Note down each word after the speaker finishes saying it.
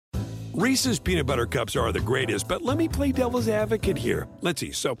Reese's peanut butter cups are the greatest, but let me play devil's advocate here. Let's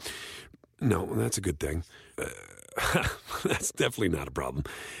see. So, no, that's a good thing. That's definitely not a problem.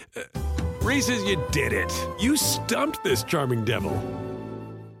 Reese's, you did it. You stumped this charming devil.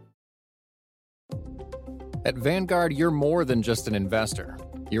 At Vanguard, you're more than just an investor.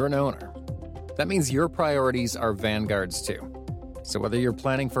 You're an owner. That means your priorities are Vanguard's too. So whether you're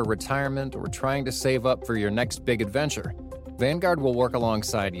planning for retirement or trying to save up for your next big adventure, Vanguard will work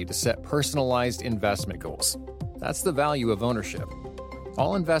alongside you to set personalized investment goals. That's the value of ownership.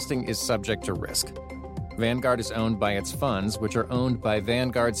 All investing is subject to risk. Vanguard is owned by its funds, which are owned by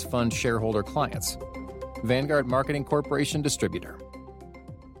Vanguard's fund shareholder clients. Vanguard Marketing Corporation Distributor.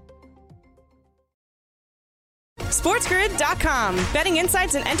 SportsGrid.com. Betting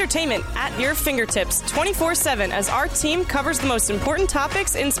insights and entertainment at your fingertips 24/7 as our team covers the most important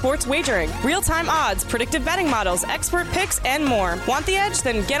topics in sports wagering. Real-time odds, predictive betting models, expert picks, and more. Want the edge?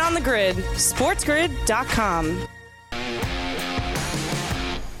 Then get on the grid. SportsGrid.com.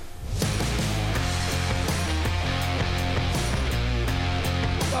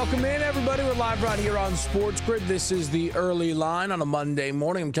 Welcome in, everybody. We're live right here on Sports Grid. This is the early line on a Monday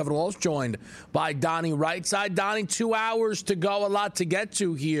morning. I'm Kevin Walsh, joined by Donnie Rightside. Donnie, 2 hours to go. A lot to get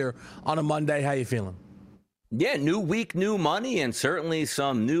to here on a Monday. How you feeling? Yeah, new week, new money, and certainly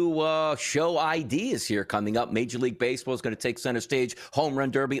some new show ideas here coming up. Major League Baseball is going to take center stage, Home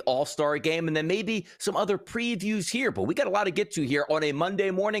Run Derby, All-Star Game, and then maybe some other previews here. But we got a lot to get to here on a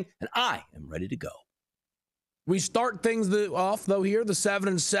Monday morning, and I am ready to go. We start things off, though, here, the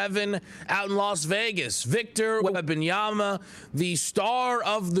 7-7 out in Las Vegas. Victor Wembanyama, the star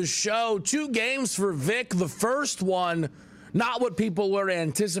of the show. 2 games for Vic. The first one, not what people were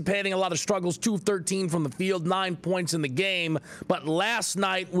anticipating. A lot of struggles, 2 of 13 from the field, 9 points in the game. But last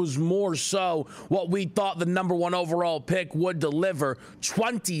night was more so what we thought the number 1 overall pick would deliver.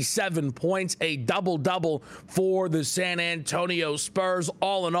 27 points, a double-double for the San Antonio Spurs.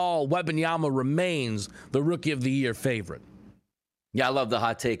 All in all, Wembanyama remains the Rookie of the Year favorite. Yeah, I love the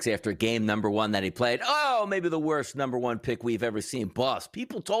hot takes after game number 1 that he played. Oh, maybe the worst number 1 pick we've ever seen. Boss,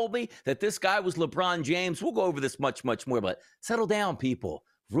 people told me that this guy was LeBron James. We'll go over this much more, but settle down, people.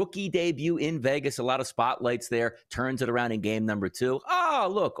 Rookie debut in Vegas, a lot of spotlights there. Turns it around in game number 2. Oh,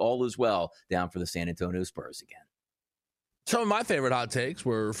 look, all is well down for the San Antonio Spurs again. Some of my favorite hot takes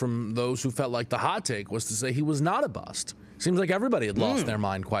were from those who felt like the hot take was to say he was not a bust. Seems like everybody had lost their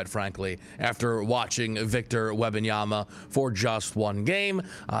mind, quite frankly, after watching Victor Wembanyama for just 1 game.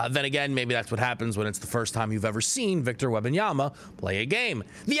 Then again, maybe that's what happens when it's the first time you've ever seen Victor Wembanyama play a game.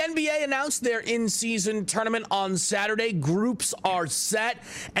 The NBA announced their in-season tournament on Saturday. Groups are set.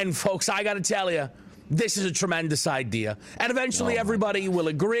 And, folks, I got to tell you, this is a tremendous idea. And eventually everybody will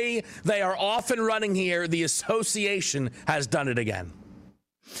agree. They are off and running here. The association has done it again.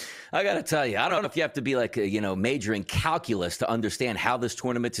 I got to tell you, I don't know if you have to be like, major in calculus to understand how this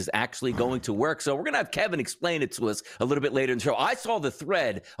tournament is actually going to work. So we're going to have Kevin explain it to us a little bit later in the show. I saw the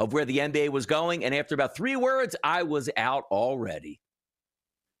thread of where the NBA was going, and after about 3 words, I was out already.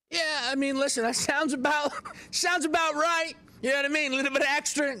 Yeah, I mean, listen, that sounds about right. You know what I mean? A little bit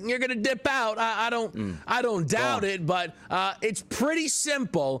extra, and you're going to dip out. I don't doubt it, but it's pretty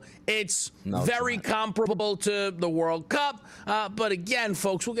simple. It's very comparable to the World Cup. But again,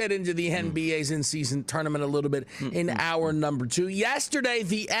 folks, we'll get into the NBA's in-season tournament a little bit in hour number 2. Yesterday,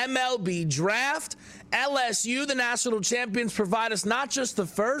 the MLB draft. LSU, the national champions, provide us not just the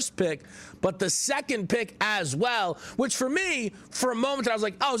first pick, but the second pick as well, which for me, for a moment, I was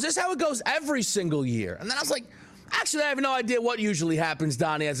like, oh, is this how it goes every single year? And then I was like, actually, I have no idea what usually happens,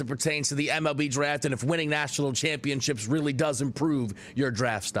 Donnie, as it pertains to the MLB draft and if winning national championships really does improve your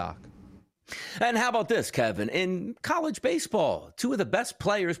draft stock. And how about this, Kevin? In college baseball, 2 of the best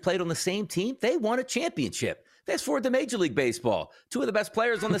players played on the same team. They won a championship. Fast forward to Major League Baseball. 2 of the best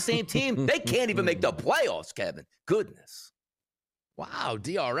players on the same team. They can't even make the playoffs, Kevin. Goodness. Wow,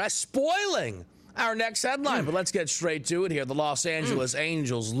 DRS spoiling our next headline, but let's get straight to it here. The Los Angeles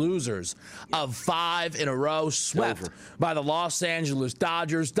Angels, losers of 5 in a row, swept by the Los Angeles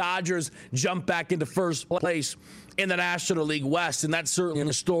Dodgers. Dodgers jump back into first place in the National League West, and that's certainly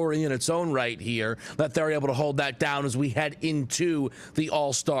a story in its own right here, that they're able to hold that down as we head into the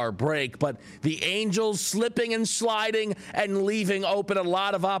All-Star break. But the Angels slipping and sliding and leaving open a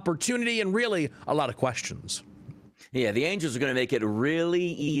lot of opportunity and really a lot of questions. Yeah, the Angels are going to make it really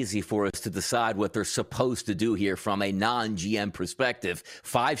easy for us to decide what they're supposed to do here from a non-GM perspective.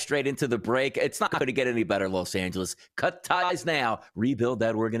 5 straight into the break. It's not going to get any better, Los Angeles. Cut ties now. Rebuild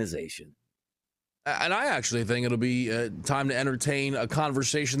that organization. And I actually think it'll be time to entertain a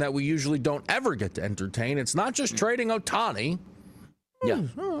conversation that we usually don't ever get to entertain. It's not just trading Ohtani. Yeah.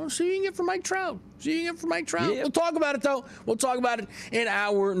 See you can get for Mike Trout. Yep. We'll talk about it, though. We'll talk about it in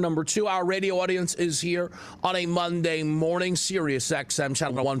hour number 2. Our radio audience is here on a Monday morning. Sirius XM,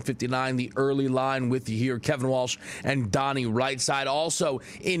 channel 159, the early line with you here. Kevin Walsh and Donnie Rightside. Also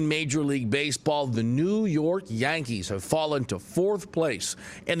in Major League Baseball, the New York Yankees have fallen to 4th place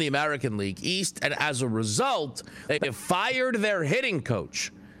in the American League East. And as a result, they have fired their hitting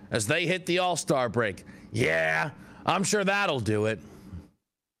coach as they hit the All-Star break. Yeah, I'm sure that'll do it.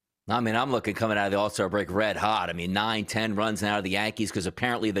 I mean, I'm looking coming out of the All-Star break red hot. I mean, 9-10 runs out of the Yankees because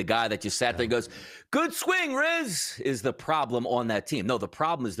apparently the guy that just sat there goes, good swing, Riz, is the problem on that team. No, the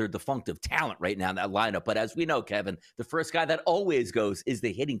problem is their defunct of talent right now in that lineup. But as we know, Kevin, the first guy that always goes is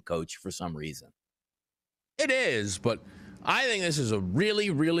the hitting coach for some reason. It is, but I think this is a really,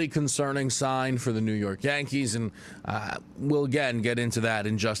 really concerning sign for the New York Yankees, and we'll again get into that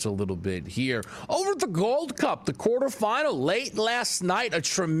in just a little bit here. Over at the Gold Cup, the quarterfinal late last night, a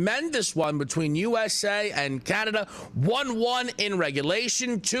tremendous one between USA and Canada. 1-1 in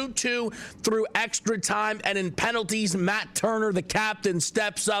regulation, 2-2 through extra time, and in penalties, Matt Turner, the captain,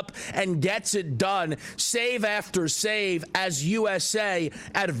 steps up and gets it done, save after save, as USA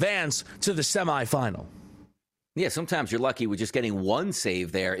advance to the semifinal. Yeah, sometimes you're lucky with just getting one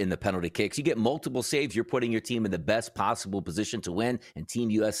save there in the penalty kicks. You get multiple saves, you're putting your team in the best possible position to win, and Team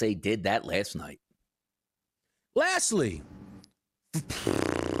USA did that last night. Lastly,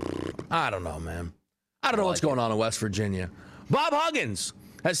 I don't know, man. I don't know what's going on in West Virginia. Bob Huggins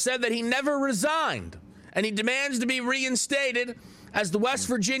has said that he never resigned, and he demands to be reinstated as the West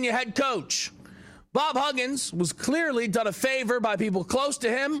Virginia head coach. Bob Huggins was clearly done a favor by people close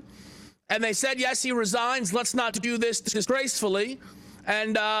to him, and they said, yes, he resigns. Let's not do this disgracefully.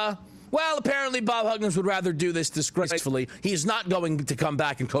 And, well, apparently Bob Huggins would rather do this disgracefully. He's not going to come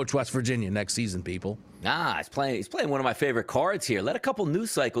back and coach West Virginia next season, people. He's playing one of my favorite cards here. Let a couple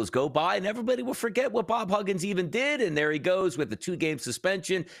news cycles go by, and everybody will forget what Bob Huggins even did. And there he goes with the 2-game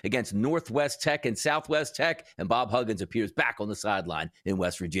suspension against Northwest Tech and Southwest Tech. And Bob Huggins appears back on the sideline in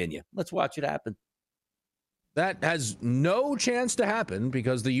West Virginia. Let's watch it happen. That has no chance to happen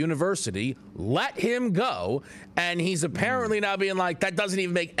because the university let him go, and he's apparently now being like, that doesn't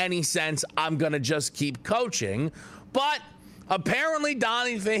even make any sense. I'm going to just keep coaching. But apparently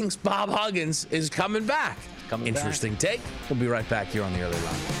Donnie thinks Bob Huggins is coming back. Interesting take. We'll be right back here on the early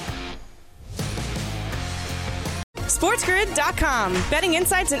line. SportsGrid.com. Betting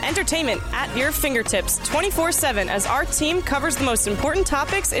insights and entertainment at your fingertips 24/7 as our team covers the most important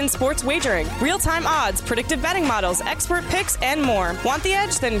topics in sports wagering. Real-time odds, predictive betting models, expert picks, and more. Want the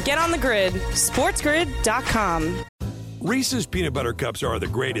edge? Then get on the grid. SportsGrid.com. Reese's peanut butter cups are the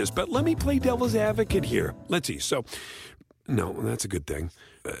greatest, but let me play devil's advocate here. Let's see. So, no, that's a good thing.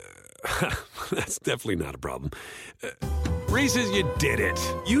 That's definitely not a problem. Reese's, you did it.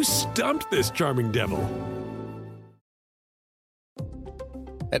 You stumped this charming devil.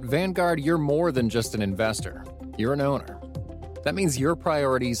 At Vanguard, you're more than just an investor. You're an owner. That means your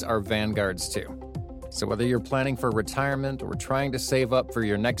priorities are Vanguard's too. So whether you're planning for retirement or trying to save up for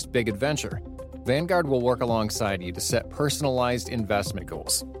your next big adventure, Vanguard will work alongside you to set personalized investment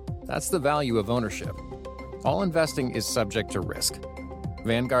goals. That's the value of ownership. All investing is subject to risk.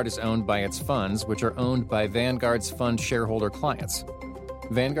 Vanguard is owned by its funds, which are owned by Vanguard's fund shareholder clients.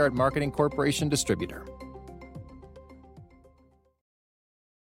 Vanguard Marketing Corporation Distributor.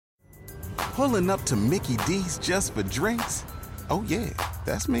 Pulling up to Mickey D's just for drinks? Oh yeah,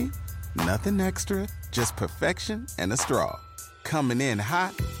 that's me. Nothing extra, just perfection and a straw. Coming in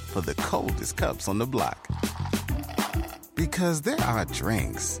hot for the coldest cups on the block. Because there are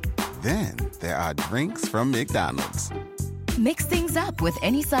drinks. Then there are drinks from McDonald's. Mix things up with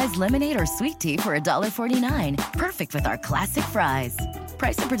any size lemonade or sweet tea for $1.49. Perfect with our classic fries.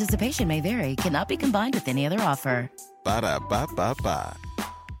 Price and participation may vary. Cannot be combined with any other offer. Ba-da-ba-ba-ba.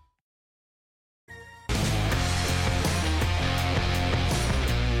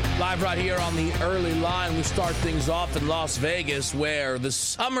 Live right here on the early line, we start things off in Las Vegas, where the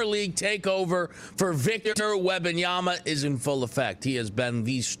Summer League takeover for Victor Wembanyama is in full effect. He has been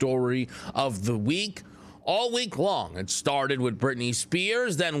the story of the week all week long. It started with Britney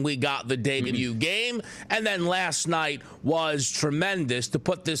Spears, then we got the debut game, and then last night was tremendous. To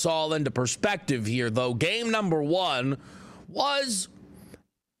put this all into perspective here, though, game number 1 was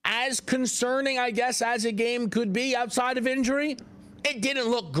as concerning, I guess, as a game could be outside of injury. It didn't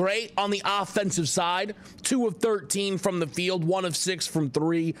look great on the offensive side. 2 of 13 from the field, 1 of 6 from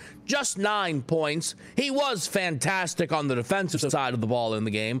 3, just 9 points. He was fantastic on the defensive side of the ball in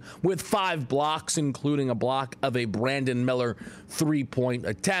the game with 5 blocks, including a block of a Brandon Miller 3-point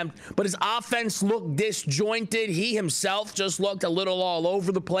attempt. But his offense looked disjointed. He himself just looked a little all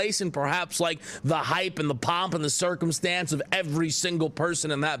over the place, and perhaps like the hype and the pomp and the circumstance of every single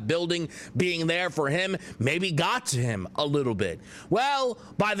person in that building being there for him maybe got to him a little bit. Well,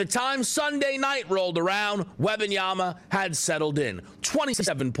 by the time Sunday night rolled around, Wembanyama had settled in.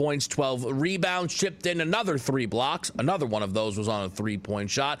 27 points, 12 rebounds, chipped in another 3 blocks. Another one of those was on a 3-point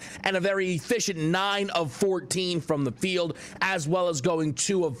shot, and a very efficient 9 of 14 from the field, as well as going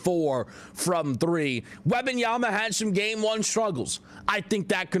 2 of 4 from 3. Wembanyama had some game 1 struggles. I think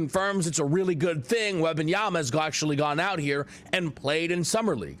that confirms it's a really good thing Wembanyama has actually gone out here and played in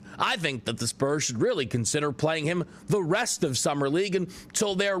Summer League. I think that the Spurs should really consider playing him the rest of Summer League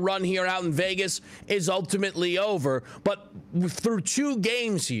until their run here out in Vegas is ultimately over. But through 2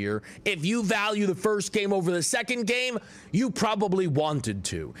 games here, if you value the first game over the second game, you probably wanted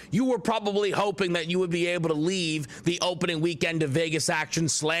to. You were probably hoping that you would be able to leave the opening weekend of Vegas action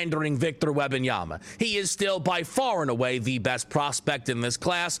slandering Victor Wembanyama. He is still by far and away the best prospect in this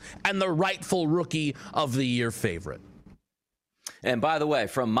class and the rightful Rookie of the Year favorite. And by the way,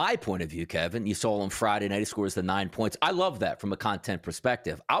 from my point of view, Kevin, you saw him Friday night. He scores the 9 points. I love that from a content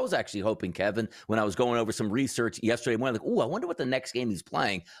perspective. I was actually hoping, Kevin, when I was going over some research yesterday morning, like, I wonder what the next game he's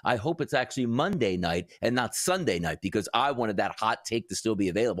playing. I hope it's actually Monday night and not Sunday night, because I wanted that hot take to still be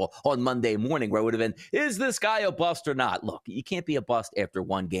available on Monday morning, where it would have been, is this guy a bust or not? Look, you can't be a bust after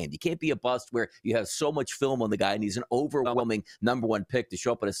 1 game. You can't be a bust where you have so much film on the guy and he's an overwhelming number 1 pick to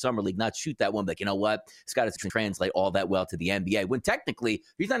show up at a Summer League, not shoot that one, like, you know what? This guy doesn't translate all that well to the NBA. When technically,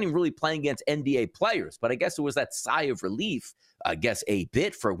 he's not even really playing against NBA players. But I guess it was that sigh of relief, I guess, a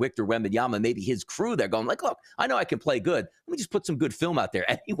bit for Victor Wembanyama, maybe his crew. They're going like, look, I know I can play good. Let me just put some good film out there.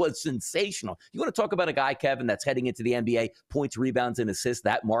 And he was sensational. You want to talk about a guy, Kevin, that's heading into the NBA, points, rebounds, and assists,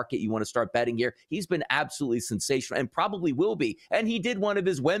 that market you want to start betting here. He's been absolutely sensational and probably will be. And he did one of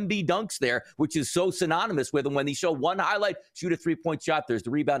his Wemby dunks there, which is so synonymous with him. When he showed one highlight, shoot a 3-point shot, there's the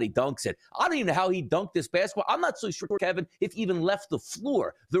rebound, he dunks it. I don't even know how he dunked this basketball. I'm not so sure, Kevin, if he even left the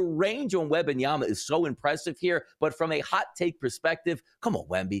floor. The range on Wembanyama is so impressive here. But from a hot take perspective, come on,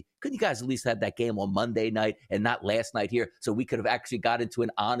 Wemby. Couldn't you guys at least have that game on Monday night and not last night here, so we could have actually got into an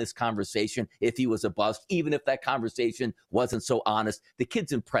honest conversation if he was a bust, even if that conversation wasn't so honest? The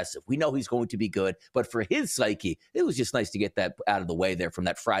kid's impressive. We know he's going to be good, but for his psyche, it was just nice to get that out of the way there from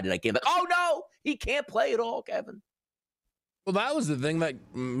that Friday night game. Like, oh no, he can't play at all, Kevin. Well, that was the thing that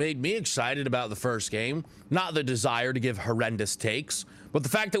made me excited about the first game. Not the desire to give horrendous takes, but the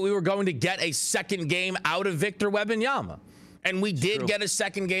fact that we were going to get a second game out of Victor Wembanyama. And we did get a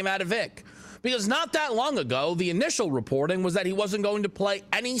second game out of Vic. Because not that long ago, the initial reporting was that he wasn't going to play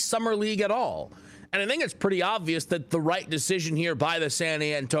any Summer League at all. And I think it's pretty obvious that the right decision here by the San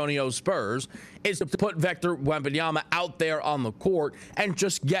Antonio Spurs is to put Victor Wembanyama out there on the court and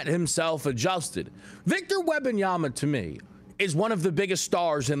just get himself adjusted. Victor Wembanyama, to me, is one of the biggest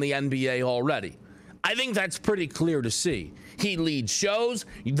stars in the NBA already. I think that's pretty clear to see. He leads shows.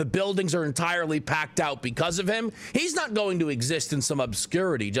 The buildings are entirely packed out because of him. He's not going to exist in some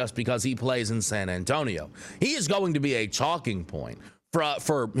obscurity just because he plays in San Antonio. He is going to be a talking point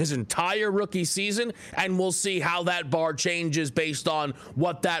for his entire rookie season, and we'll see how that bar changes based on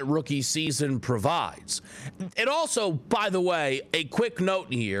what that rookie season provides. It also, by the way, a quick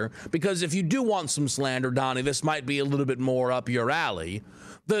note here, because if you do want some slander, Donnie, this might be a little bit more up your alley.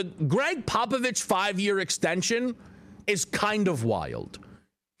 The Greg Popovich 5-year extension is kind of wild.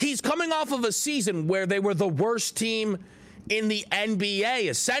 He's coming off of a season where they were the worst team in the NBA,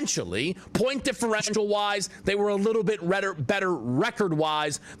 essentially. Point differential-wise, they were a little bit better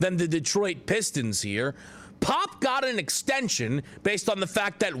record-wise than the Detroit Pistons here. Pop got an extension based on the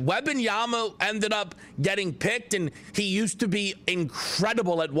fact that Wembanyama ended up getting picked, and he used to be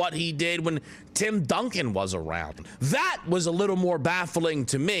incredible at what he did when Tim Duncan was around. That was a little more baffling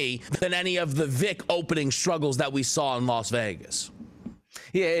to me than any of the Vic opening struggles that we saw in Las Vegas.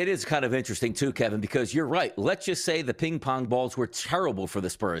 Yeah, it is kind of interesting too, Kevin, because you're right. Let's just say the ping pong balls were terrible for the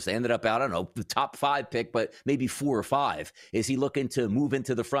Spurs. They ended up out, I don't know, the top 5 pick, but maybe 4 or 5. Is he looking to move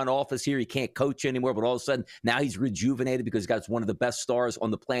into the front office here? He can't coach anymore, but all of a sudden now he's rejuvenated because he's got one of the best stars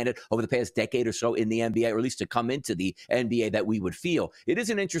on the planet over the past decade or so in the NBA, or at least to come into the NBA that we would feel. It is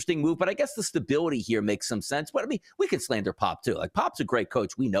an interesting move, but I guess the stability here makes some sense. But I mean, we can slander Pop too. Like, Pop's a great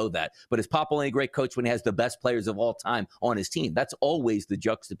coach. We know that. But is Pop only a great coach when he has the best players of all time on his team? That's always the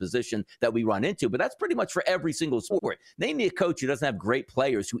juxtaposition that we run into, but that's pretty much for every single sport. Name me a coach who doesn't have great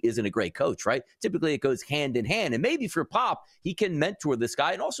players who isn't a great coach, right? Typically, it goes hand in hand. And maybe for Pop, he can mentor this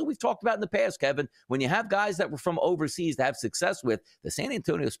guy. And also, we've talked about in the past, Kevin, when you have guys that were from overseas to have success with, the San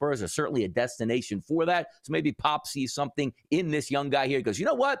Antonio Spurs are certainly a destination for that. So maybe Pop sees something in this young guy here. He goes, you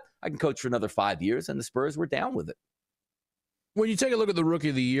know what? I can coach for another 5 years. And the Spurs were down with it. When you take a look at the Rookie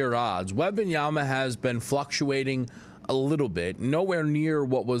of the Year odds, Wembanyama has been fluctuating a little bit, nowhere near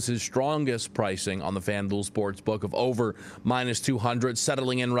what was his strongest pricing on the FanDuel Sportsbook of over -200,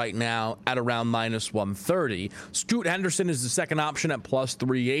 settling in right now at around -130. Scoot Henderson is the second option at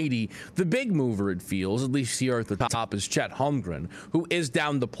 +380. The big mover, it feels, at least here at the top, is Chet Holmgren, who is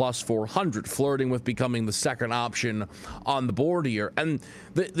down to +400, flirting with becoming the second option on the board here. And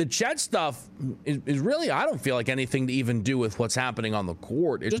the Chet stuff is really, I don't feel like anything to even do with what's happening on the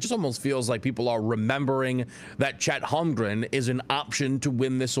court. It just almost feels like people are remembering that Chet Holmgren is an option to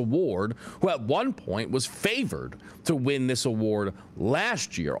win this award, who at one point was favored to win this award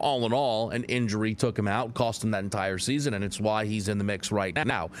last year. All in all, an injury took him out, cost him that entire season, and it's why he's in the mix right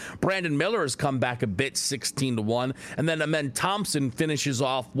now. Brandon Miller has come back a bit, 16-1, and then Amen Thompson finishes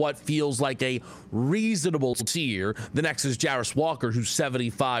off what feels like a reasonable tier. The next is Jarris Walker, who's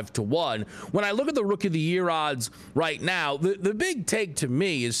 75-1. When I look at the Rookie of the Year odds right now, the big take to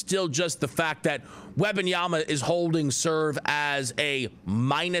me is still just the fact that Wembanyama is holding serve as a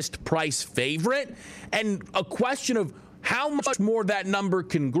minus price favorite, and a question of how much more that number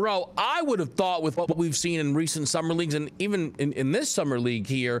can grow. I would have thought with what we've seen in recent summer leagues, and even in this summer league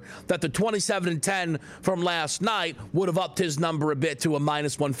here, that the 27-10 from last night would have upped his number a bit to a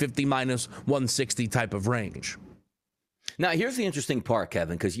 -150, -160 type of range. Now, here's the interesting part,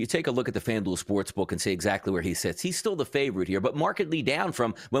 Kevin, because you take a look at the FanDuel Sportsbook and see exactly where he sits. He's still the favorite here, but markedly down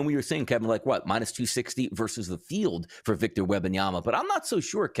from when we were seeing, Kevin, like what, -260 versus the field for Victor Wembanyama. But I'm not so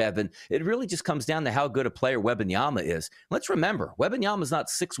sure, Kevin. It really just comes down to how good a player Wembanyama is. Let's remember, Wembanyama's not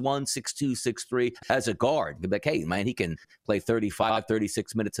 6'1", 6'2", 6'3" as a guard. You're like, hey, man, he can play 35,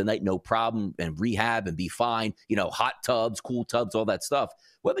 36 minutes a night, no problem, and rehab and be fine. You know, hot tubs, cool tubs, all that stuff.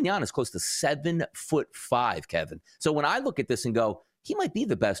 Wembanyama is close to 7'5", Kevin. So when I look at this and go, he might be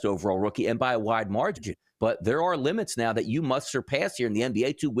the best overall rookie and by a wide margin. But there are limits now that you must surpass here in the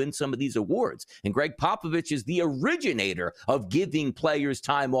NBA to win some of these awards. And Greg Popovich is the originator of giving players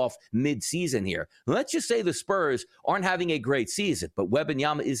time off midseason here. Let's just say the Spurs aren't having a great season, but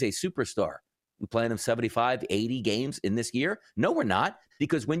Wembanyama is a superstar. We playing him 75, 80 games in this year? No, we're not.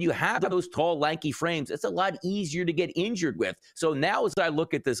 Because when you have those tall, lanky frames, it's a lot easier to get injured with. So now as I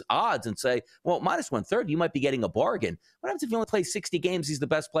look at this odds and say, well, -130, you might be getting a bargain. What happens if you only play 60 games, he's the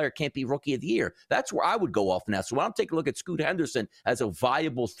best player, can't be Rookie of the Year? That's where I would go off now. So when I'm taking a look at Scoot Henderson as a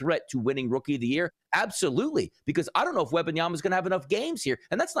viable threat to winning Rookie of the Year, absolutely. Because I don't know if Wembanyama is going to have enough games here.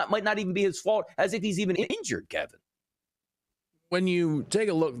 And might not even be his fault, as if he's even injured, Kevin. When you take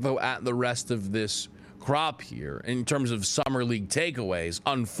a look, though, at the rest of this crop here in terms of summer league takeaways,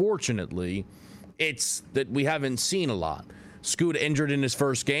 unfortunately, it's that we haven't seen a lot. Scoot injured in his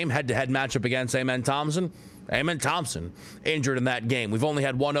first game, head-to-head matchup against Amen Thompson. Amen Thompson injured in that game. We've only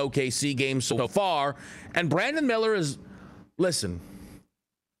had one OKC game so far, and Brandon Miller is, listen,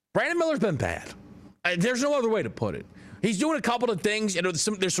 Brandon Miller's been bad. There's no other way to put it. He's doing a couple of things. You know,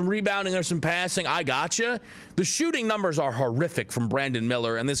 there's some rebounding, there's some passing. I gotcha. The shooting numbers are horrific from Brandon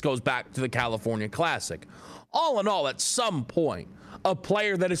Miller, and this goes back to the California Classic. All in all, at some point, a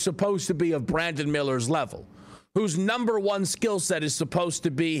player that is supposed to be of Brandon Miller's level, whose number one skill set is supposed to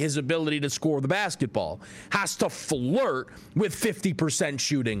be his ability to score the basketball, has to flirt with 50%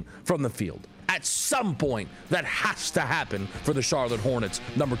 shooting from the field. At some point, that has to happen for the Charlotte Hornets'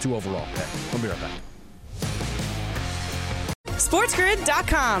 number 2 overall pick. We'll be right back.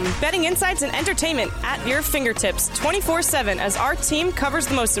 SportsGrid.com. Betting insights and entertainment at your fingertips 24/7 as our team covers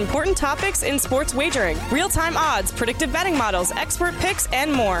the most important topics in sports wagering. Real-time odds, predictive betting models, expert picks,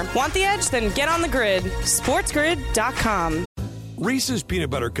 and more. Want the edge? Then get on the grid. SportsGrid.com. Reese's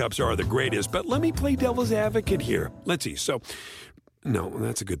Peanut Butter Cups are the greatest, but let me play devil's advocate here. Let's see. So, no,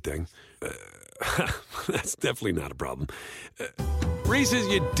 that's a good thing. That's definitely not a problem. Reese's,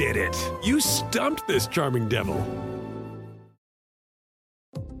 you did it. You stumped this charming devil.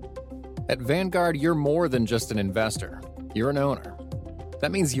 At Vanguard, you're more than just an investor. You're an owner.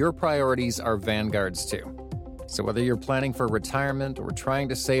 That means your priorities are Vanguard's too. So whether you're planning for retirement or trying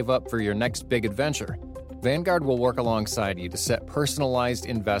to save up for your next big adventure, Vanguard will work alongside you to set personalized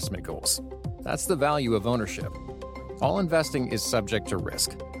investment goals. That's the value of ownership. All investing is subject to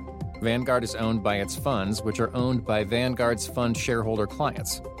risk. Vanguard is owned by its funds, which are owned by Vanguard's fund shareholder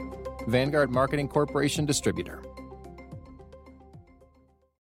clients. Vanguard Marketing Corporation Distributor.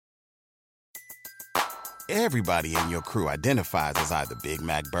 Everybody in your crew identifies as either Big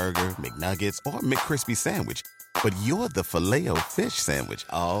Mac Burger, McNuggets, or McCrispy Sandwich. But you're the Filet-O-Fish Sandwich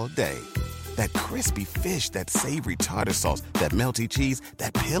all day. That crispy fish, that savory tartar sauce, that melty cheese,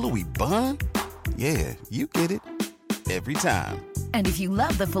 that pillowy bun. Yeah, you get it. Every time. And if you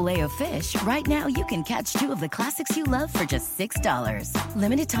love the Filet-O-Fish, right now you can catch 2 of the classics you love for just $6.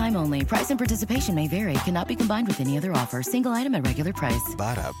 Limited time only. Price and participation may vary. Cannot be combined with any other offer. Single item at regular price.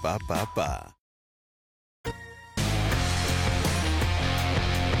 Ba-da-ba-ba-ba.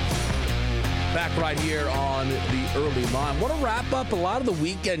 Back right here on the early line. Want to wrap up a lot of the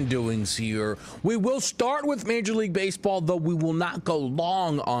weekend doings here. We will start with Major League Baseball, though we will not go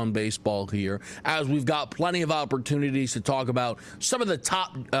long on baseball here, as we've got plenty of opportunities to talk about some of the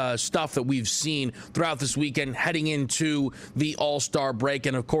top stuff that we've seen throughout this weekend heading into the All-Star break,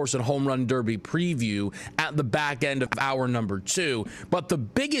 and of course a home run derby preview at the back end of hour number 2. But the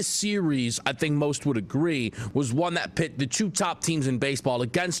biggest series, I think most would agree, was one that pit the 2 top teams in baseball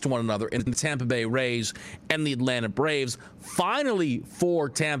against one another in the Tampa Bay Rays and the Atlanta Braves. Finally, for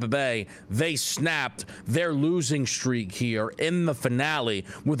Tampa Bay, they snapped their losing streak here in the finale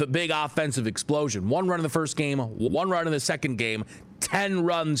with a big offensive explosion. 1 run in the first game, 1 run in the second game, 10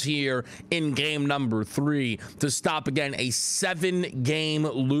 runs here in game number 3 to stop, again, a 7-game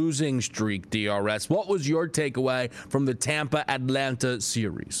losing streak, DRS. What was your takeaway from the Tampa-Atlanta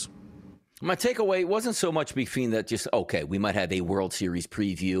series? My takeaway wasn't so much between that just, okay, we might have a World Series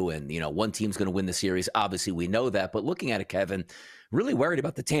preview and, one team's going to win the series. Obviously, we know that. But looking at it, Kevin, really worried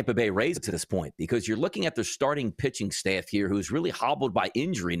about the Tampa Bay Rays to this point, because you're looking at their starting pitching staff here who's really hobbled by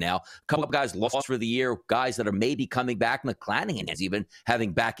injury now. A couple of guys lost for the year, guys that are maybe coming back. McClanahan is even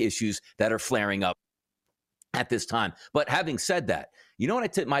having back issues that are flaring up at this time. But having said that, you know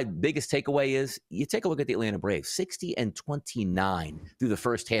what my biggest takeaway is? You take a look at the Atlanta Braves, 60-29 through the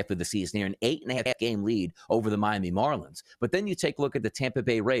first half of the season. They're an 8.5 game lead over the Miami Marlins. But then you take a look at the Tampa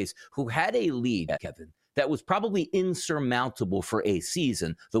Bay Rays, who had a lead, Kevin, that was probably insurmountable for a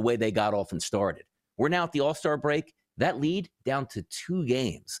season the way they got off and started. We're now at the All-Star break. That lead down to 2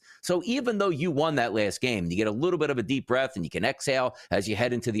 games. So even though you won that last game, you get a little bit of a deep breath and you can exhale as you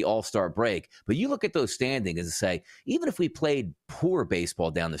head into the All-Star break. But you look at those standings and say, even if we played poor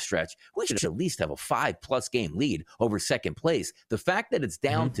baseball down the stretch, we should at least have a 5+ game lead over second place. The fact that it's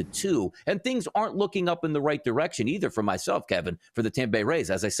down to 2 and things aren't looking up in the right direction either for myself, Kevin, for the Tampa Bay Rays.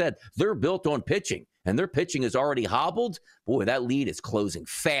 As I said, they're built on pitching. And their pitching is already hobbled. Boy, that lead is closing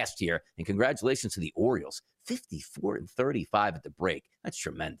fast here. And congratulations to the Orioles. 54-35 at the break. That's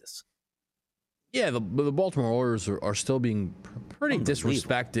tremendous. Yeah, the Baltimore Orioles are still being pretty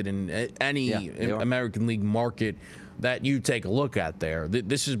disrespected in any American League market that you take a look at there.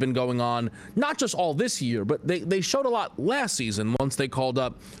 This has been going on not just all this year, but they showed a lot last season once they called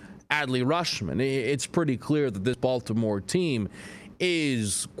up Adley Rutschman. It's pretty clear that this Baltimore team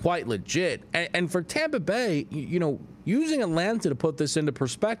is quite legit. And for Tampa Bay, using Atlanta to put this into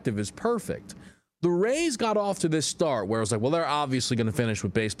perspective is perfect. The Rays got off to this start where it was like, well, they're obviously going to finish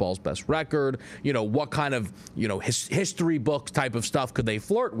with baseball's best record. What kind of, history book type of stuff could they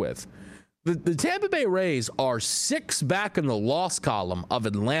flirt with? The Tampa Bay Rays are 6 back in the loss column of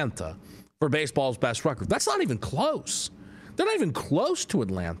Atlanta for baseball's best record. That's not even close. They're not even close to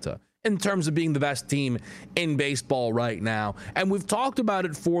Atlanta in terms of being the best team in baseball right now. And we've talked about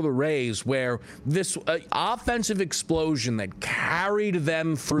it for the Rays, where this offensive explosion that carried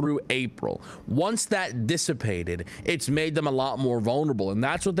them through April, once that dissipated, it's made them a lot more vulnerable. And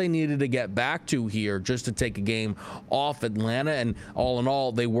that's what they needed to get back to here, just to take a game off Atlanta. And all in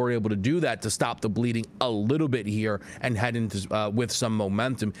all, they were able to do that to stop the bleeding a little bit here and head into with some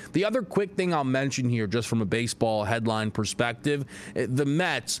momentum. The other quick thing I'll mention here, just from a baseball headline perspective, the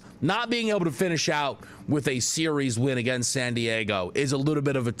Mets not being able to finish out with a series win against San Diego is a little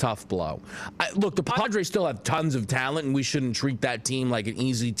bit of a tough blow. Look, the Padres still have tons of talent, and we shouldn't treat that team like an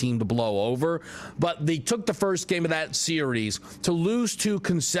easy team to blow over. But they took the first game of that series to lose 2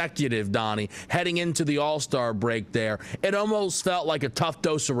 consecutive, Donnie, heading into the All-Star break there. It almost felt like a tough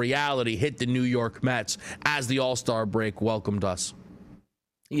dose of reality hit the New York Mets as the All-Star break welcomed us.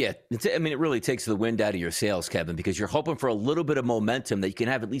 Yeah, it really takes the wind out of your sails, Kevin, because you're hoping for a little bit of momentum that you can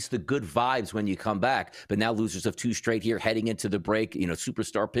have at least the good vibes when you come back. But now losers of 2 straight here heading into the break,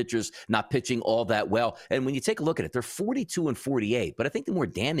 superstar pitchers not pitching all that well. And when you take a look at it, they're 42-48. But I think the more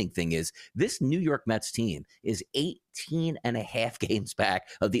damning thing is this New York Mets team is 8 13 and a half games back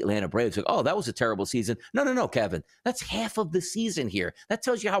of the Atlanta Braves. Like, oh, that was a terrible season. No, Kevin. That's half of the season here. That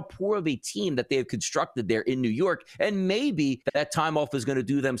tells you how poor of a team that they have constructed there in New York. And maybe that time off is going to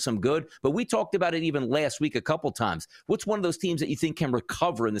do them some good. But we talked about it even last week a couple times. What's one of those teams that you think can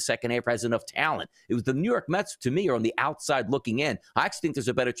recover in the second half, has enough talent? It was the New York Mets, to me, are on the outside looking in. I actually think there's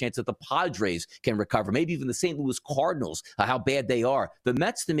a better chance that the Padres can recover. Maybe even the St. Louis Cardinals, how bad they are. The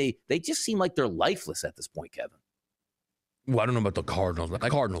Mets, to me, they just seem like they're lifeless at this point, Kevin. Well, I don't know about the Cardinals. The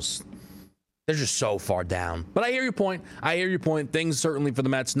Cardinals, they're just so far down. But I hear your point. Things certainly for the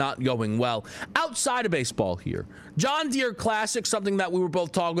Mets not going well. Outside of baseball here, John Deere Classic, something that we were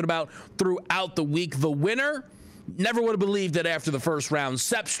both talking about throughout the week. The winner, never would have believed it after the first round,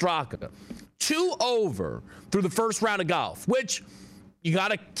 Sepp Straka. 2 over through the first round of golf, which you got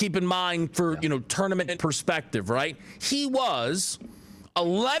to keep in mind for, tournament perspective, right? He was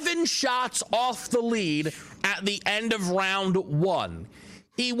 11 shots off the lead at the end of round 1.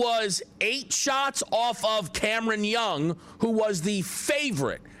 He was 8 shots off of Cameron Young, who was the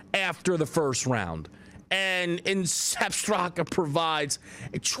favorite after the first round. And Sepp Straka provides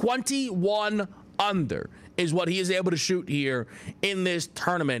a 21 under is what he is able to shoot here in this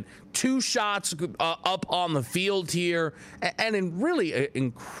tournament. 2 shots up on the field here, and in really an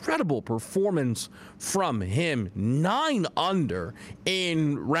incredible performance from him. 9 under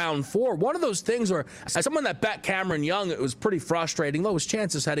in round 4. One of those things where, as someone that bet Cameron Young, it was pretty frustrating, though his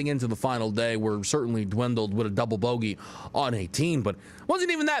chances heading into the final day were certainly dwindled with a double bogey on 18, but wasn't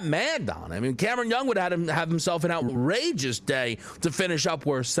even that mad, Don. I mean, Cameron Young would have himself an outrageous day to finish up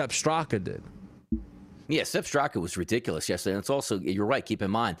where Sepp Straka did. Yeah, Sepp Straka was ridiculous yesterday. And it's also, you're right, keep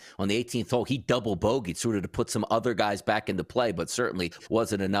in mind, on the 18th hole, he double bogeyed sort of to put some other guys back into play, but certainly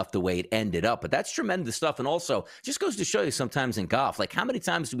wasn't enough the way it ended up. But that's tremendous stuff. And also, just goes to show you sometimes in golf, like how many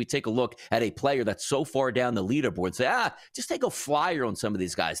times do we take a look at a player that's so far down the leaderboard and say, just take a flyer on some of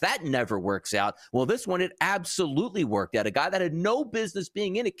these guys. That never works out. Well, this one, it absolutely worked out. A guy that had no business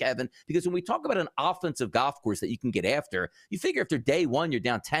being in it, Kevin, because when we talk about an offensive golf course that you can get after, you figure after day 1, you're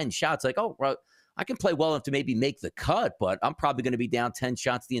down 10 shots, like, oh, well, I can play well enough to maybe make the cut, but I'm probably going to be down 10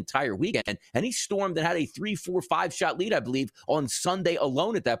 shots the entire weekend. And he stormed and had a 3, 4, 5 shot lead, I believe, on Sunday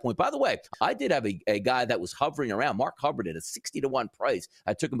alone at that point. By the way, I did have a guy that was hovering around, Mark Hubbard, at a 60-1 price.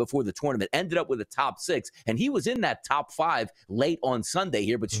 I took him before the tournament, ended up with a top 6, and he was in that top 5 late on Sunday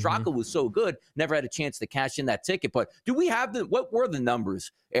here. But Straka was so good, never had a chance to cash in that ticket. But do we have what were the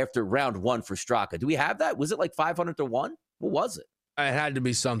numbers after round 1 for Straka? Do we have that? Was it like 500 to 1? What was it? It had to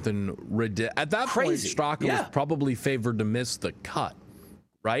be something ridiculous. At that point, Straka was probably favored to miss the cut,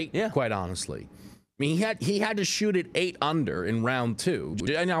 right? Yeah. Quite honestly. I mean, he had to shoot it 8 under in round 2.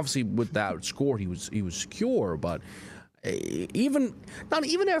 And obviously with that score, he was secure, but even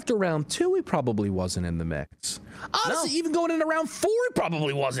after round 2, he probably wasn't in the mix. Honestly, even going into round 4, he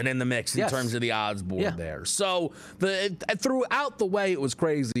probably wasn't in the mix in terms of the odds board there. So throughout the way, it was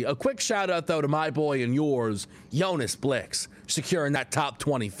crazy. A quick shout out though to my boy and yours, Jonas Blix, securing that top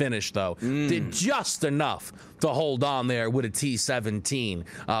 20 finish though. Did just enough to hold on there with a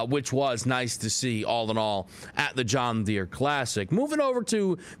T17, which was nice to see all in all at the John Deere Classic. Moving over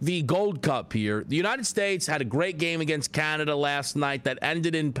to the Gold Cup here. The United States had a great game against Canada last night that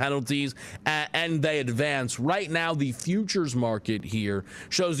ended in penalties, and they advanced. Right now, the futures market here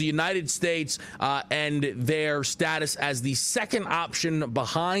shows the United States and their status as the second option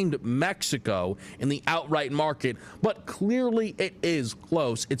behind Mexico in the outright market, but clearly it is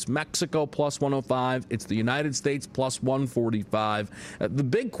close. It's Mexico plus 105. It's the United States plus 145. The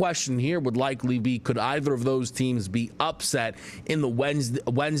big question here would likely be, could either of those teams be upset in the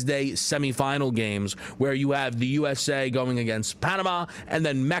Wednesday semifinal games, where you have the USA going against Panama and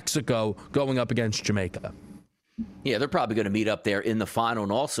then Mexico going up against Jamaica? Yeah, they're probably going to meet up there in the final,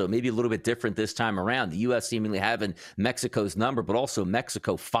 and also maybe a little bit different this time around. The U.S. seemingly having Mexico's number, but also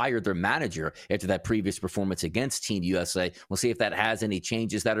Mexico fired their manager after that previous performance against Team USA. We'll see if that has any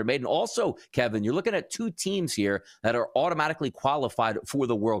changes that are made. And also, Kevin, you're looking at 2 teams here that are automatically qualified for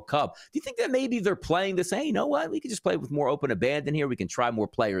the World Cup. Do you think that maybe they're playing to say, you know what, we can just play with more open abandon here. We can try more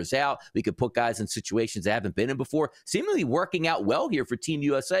players out. We could put guys in situations they haven't been in before. Seemingly working out well here for Team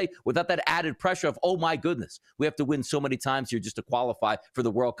USA without that added pressure of, oh my goodness, we have to win so many times here just to qualify for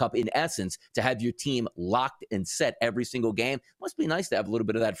the World Cup. In essence, to have your team locked and set every single game must be nice to have a little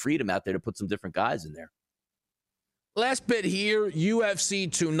bit of that freedom out there to put some different guys in there. Last bit here, UFC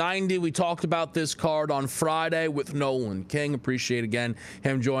 290. We talked about this card on Friday with Nolan King. Appreciate, again,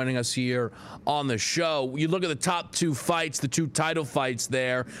 him joining us here on the show. You look at the top two fights, the two title fights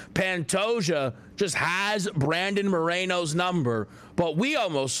there. Pantoja just has Brandon Moreno's number, but we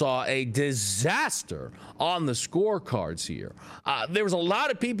almost saw a disaster on the scorecards here. There was a lot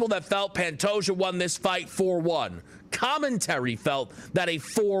of people that felt Pantoja won this fight 4-1. Commentary felt that a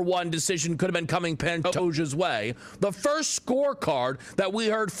 4-1 decision could have been coming Pantoja's way. The first scorecard that we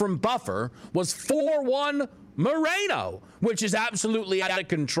heard from Buffer was 4-1 Moreno, which is absolutely out of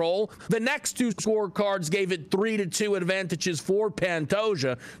control. The next two scorecards gave it 3-2 advantages for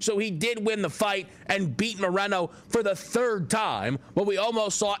Pantoja, so he did win the fight and beat Moreno for the third time, but we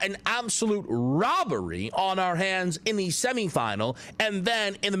almost saw an absolute robbery on our hands in the semifinal. And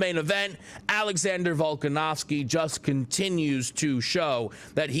then in the main event, Alexander Volkanovski just continues to show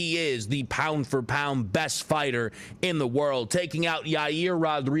that he is the pound-for-pound best fighter in the world, taking out Yair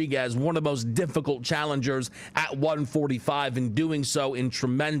Rodriguez, one of the most difficult challengers at 145, and doing so in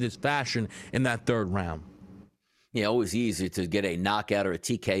tremendous fashion in that third round. Yeah, always easy to get a knockout or a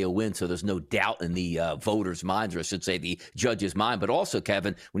TKO win, so there's no doubt in the voters' minds, or I should say the judges' mind. But also,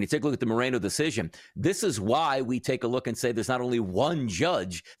 Kevin, when you take a look at the Moreno decision, this is why we take a look and say there's not only one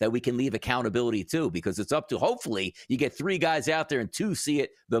judge that we can leave accountability to, because it's up to, hopefully, you get three guys out there and two see it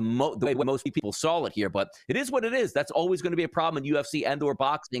the way most people saw it here. But it is what it is. That's always going to be a problem in UFC and or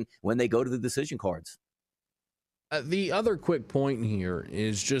boxing when they go to the decision cards. The other quick point here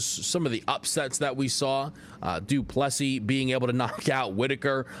is just some of the upsets that we saw. Duplessis being able to knock out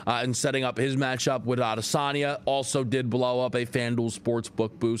Whitaker and setting up his matchup with Adesanya also did blow up a FanDuel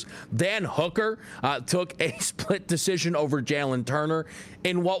Sportsbook boost. Dan Hooker took a split decision over Jalen Turner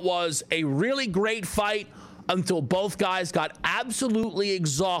in what was a really great fight until both guys got absolutely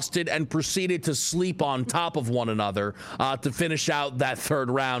exhausted and proceeded to sleep on top of one another to finish out that third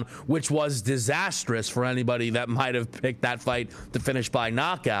round, which was disastrous for anybody that might have picked that fight to finish by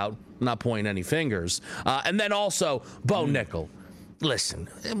knockout. I'm not pointing any fingers. And then also Bo Nickel. Listen,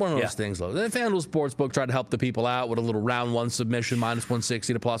 one of those things, though. The FanDuel Sportsbook tried to help the people out with a little round one submission, minus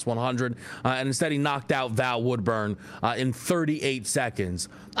 160 to plus 100, and instead he knocked out Val Woodburn in 38 seconds.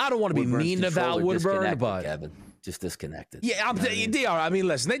 I don't want to be mean to Val Woodburn, but... Kevin. Just disconnected. Yeah, they are. I mean,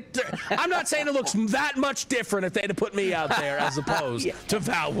 listen, I'm not saying it looks that much different if they'd have put me out there as opposed to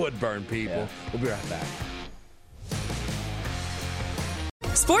Val Woodburn, people. Yeah. We'll be right back.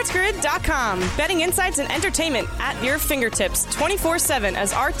 SportsGrid.com. Betting insights and entertainment at your fingertips 24/7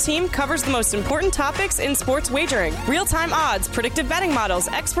 as our team covers the most important topics in sports wagering. Real-time odds, predictive betting models,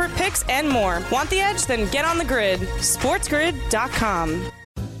 expert picks, and more. Want the edge? Then get on the grid. SportsGrid.com.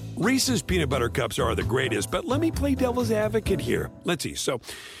 Reese's peanut butter cups are the greatest, but let me play devil's advocate here. Let's see. So,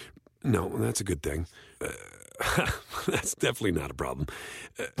 no, that's a good thing. That's definitely not a problem.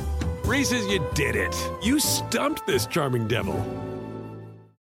 Reese's, you did it. You stumped this charming devil.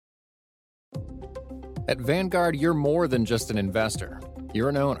 At Vanguard, you're more than just an investor. You're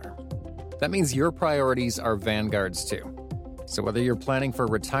an owner. That means your priorities are Vanguard's too. So whether you're planning for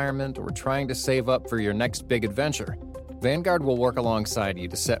retirement or trying to save up for your next big adventure, Vanguard will work alongside you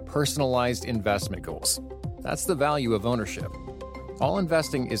to set personalized investment goals. That's the value of ownership. All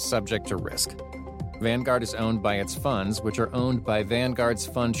investing is subject to risk. Vanguard is owned by its funds, which are owned by Vanguard's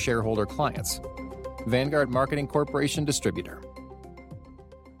fund shareholder clients. Vanguard Marketing Corporation Distributor.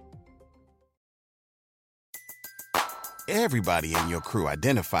 Everybody in your crew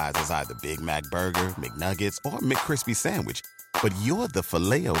identifies as either Big Mac Burger, McNuggets, or McCrispy Sandwich. But you're the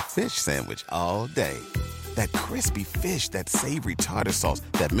Filet-O-Fish Sandwich all day. That crispy fish, that savory tartar sauce,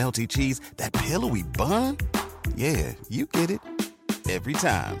 that melty cheese, that pillowy bun. Yeah, you get it. Every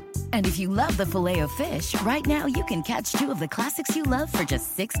time. And if you love the Filet-O-Fish, right now you can catch two of the classics you love for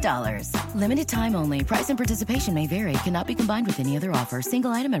just $6. Limited time only. Price and participation may vary. Cannot be combined with any other offer.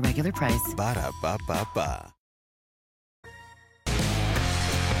 Single item at regular price. Ba-da-ba-ba-ba.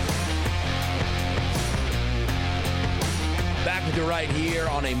 Back with you right here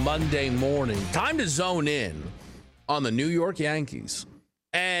on a Monday morning. Time to zone in on the New York Yankees.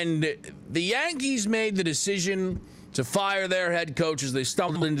 And the Yankees made the decision to fire their head coach as they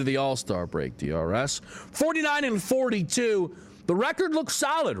stumbled into the All-Star break, DRS. 49-42. The record looks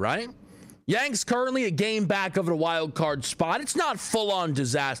solid, right? Yanks currently a game back of a wild card spot. It's not full-on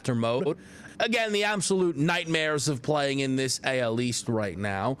disaster mode. Again, the absolute nightmares of playing in this AL East right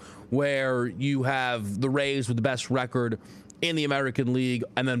now, where you have the Rays with the best record in the American League,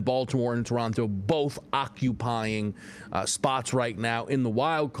 and then Baltimore and Toronto both occupying spots right now in the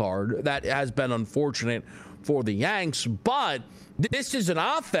wild card. That has been unfortunate for the Yanks, but this is an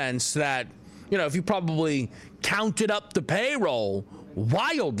offense that, you know, if you probably counted up the payroll,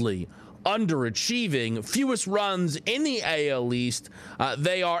 wildly underachieving. Fewest runs in the AL East.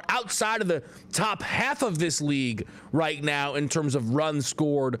 They are outside of the top half of this league right now in terms of runs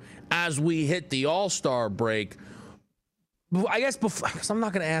scored as we hit the All-Star break. I guess because I'm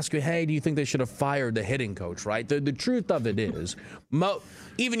not going to ask you, hey, do you think they should have fired the hitting coach, right? The truth of it is,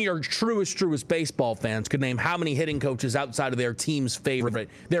 even your truest baseball fans could name how many hitting coaches outside of their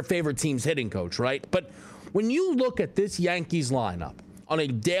favorite team's hitting coach, right? But when you look at this Yankees lineup on a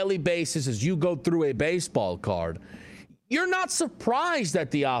daily basis as you go through a baseball card, you're not surprised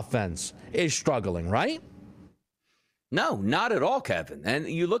that the offense is struggling, right? No, not at all, Kevin. And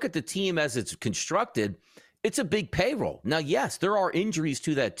you look at the team as it's constructed, it's a big payroll. Now, yes, there are injuries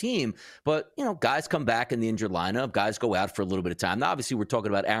to that team, but, guys come back in the injured lineup. Guys go out for a little bit of time. Now, obviously, we're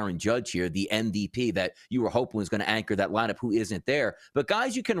talking about Aaron Judge here, the MVP that you were hoping was going to anchor that lineup who isn't there. But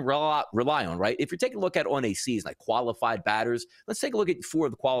guys you can rely on, right? If you're taking a look at on a season, like qualified batters, let's take a look at 4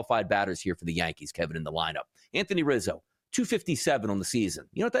 of the qualified batters here for the Yankees, Kevin, in the lineup. Anthony Rizzo, 257 on the season.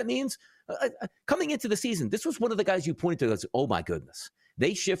 You know what that means? Coming into the season, this was one of the guys you pointed to that goes, oh, my goodness.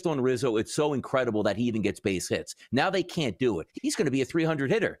 They shift on Rizzo. It's so incredible that he even gets base hits. Now they can't do it. He's going to be a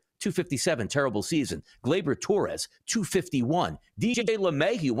 300 hitter. 257, terrible season. Gleyber Torres, 251. DJ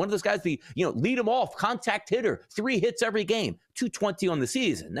LeMahieu, one of those guys, lead him off, contact hitter, 3 hits every game, 220 on the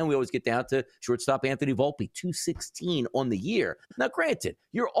season. Then we always get down to shortstop Anthony Volpe, 216 on the year. Now, granted,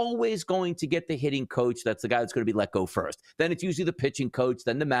 you're always going to get the hitting coach. That's the guy that's going to be let go first. Then it's usually the pitching coach,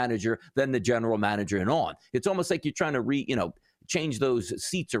 then the manager, then the general manager, and on. It's almost like you're trying to change those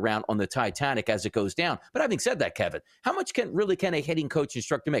seats around on the Titanic as it goes down. But having said that, Kevin, how much can a hitting coach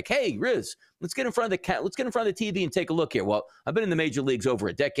instructor make? Hey, Riz, let's get in front of the TV and take a look here. Well, I've been in the major leagues over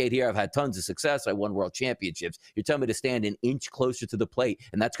a decade here. I've had tons of success. I won world championships. You're telling me to stand an inch closer to the plate,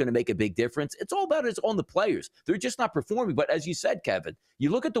 and that's going to make a big difference? It's all about it's on the players. They're just not performing. But as you said, Kevin, you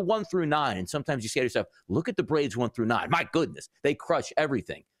look at the 1 through 9, and sometimes you say to yourself, look at the Braves 1 through 9. My goodness, they crush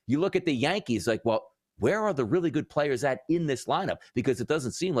everything. You look at the Yankees like, well, where are the really good players at in this lineup? Because it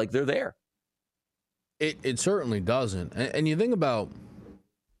doesn't seem like they're there. It certainly doesn't. And you think about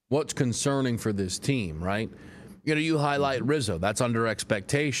what's concerning for this team, right? You highlight Rizzo. That's under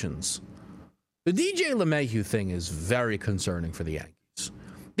expectations. The DJ LeMahieu thing is very concerning for the Yankees.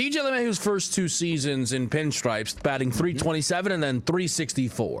 DJ LeMahieu's first 2 seasons in pinstripes, batting .327 and then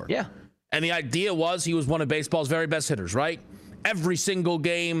 .364. Yeah. And the idea was he was one of baseball's very best hitters, right? Every single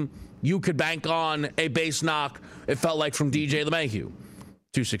game, you could bank on a base knock, it felt like, from DJ LeMahieu.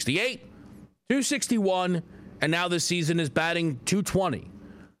 268, 261, and now this season is batting .220.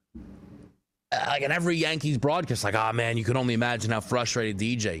 Like in every Yankees broadcast, man, you can only imagine how frustrated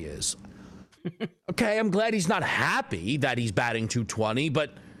DJ is. Okay, I'm glad he's not happy that he's batting .220,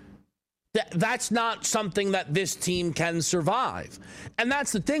 but that's not something that this team can survive. And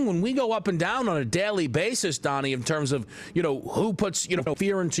that's the thing. When we go up and down on a daily basis, Donnie, in terms of, who puts,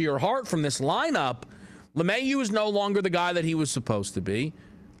 fear into your heart from this lineup, LeMahieu is no longer the guy that he was supposed to be.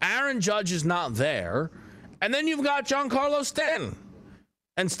 Aaron Judge is not there. And then you've got Giancarlo Stanton.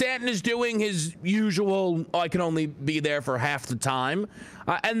 And Stanton is doing his usual, I can only be there for half the time.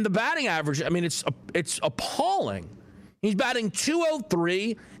 And the batting average, it's appalling. He's batting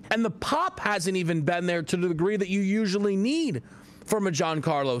 .203, and the pop hasn't even been there to the degree that you usually need from a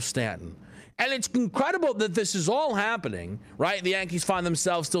Giancarlo Stanton. And it's incredible that this is all happening, right? The Yankees find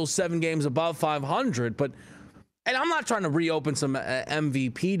themselves still 7 games above 500, and I'm not trying to reopen some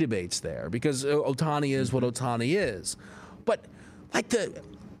MVP debates there because Ohtani is what Ohtani is. But,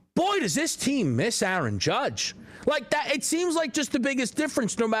 boy, does this team miss Aaron Judge. Like that, it seems like just the biggest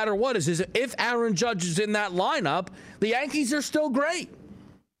difference, no matter what, is if Aaron Judge is in that lineup, the Yankees are still great.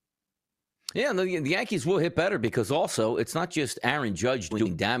 Yeah, the Yankees will hit better because also it's not just Aaron Judge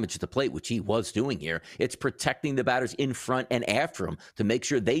doing damage at the plate, which he was doing here. It's protecting the batters in front and after him to make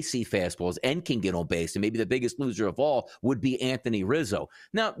sure they see fastballs and can get on base. And maybe the biggest loser of all would be Anthony Rizzo.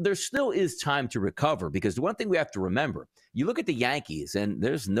 Now, there still is time to recover because the one thing we have to remember, you look at the Yankees, and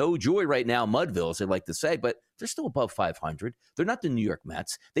there's no joy right now, Mudville, as they like to say, but they're still above 500. They're not the New York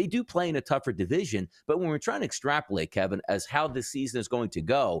Mets. They do play in a tougher division, but when we're trying to extrapolate, Kevin, as how this season is going to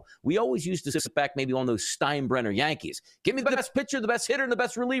go, we always used to sit back maybe on those Steinbrenner Yankees. Give me the best pitcher, the best hitter, and the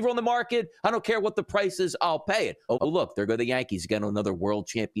best reliever on the market. I don't care what the price is, I'll pay it. Oh, look, there go the Yankees again on another world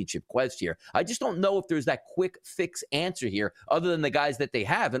championship quest here. I just don't know if there's that quick fix answer here other than the guys that they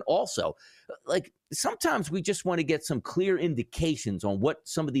have. And also, sometimes we just want to get some clear indications on what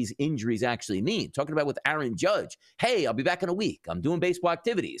some of these injuries actually mean. Talking about with Aaron Judge, hey, I'll be back in a week. I'm doing baseball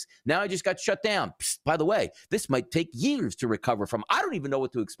activities. Now I just got shut down. Psst, by the way, this might take years to recover from. I don't even know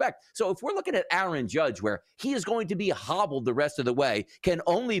what to expect. So if we're looking at Aaron Judge, where he is going to be hobbled the rest of the way, can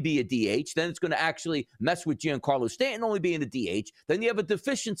only be a DH, then it's going to actually mess with Giancarlo Stanton only being a DH. Then you have a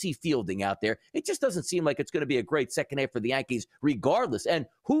deficiency fielding out there. It just doesn't seem like it's going to be a great second half for the Yankees regardless. And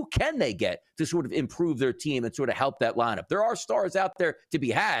who can they get to sort of improve their team and sort of help that lineup? There are stars out there to be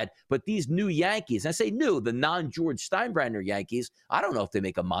had, but these new Yankees, and I say new, the non-George Steinbrenner Yankees, I don't know if they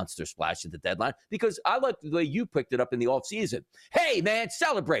make a monster splash at the deadline, because I like the way you picked it up in the offseason. Hey, man,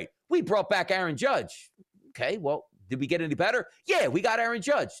 celebrate. We brought back Aaron Judge. Okay, well, did we get any better? Yeah, we got Aaron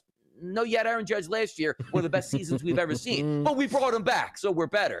Judge. No, you had Aaron Judge last year, one of the best seasons we've ever seen, but we brought him back, so we're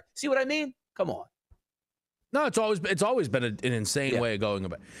better. See what I mean? Come on. No, it's always been an insane way of going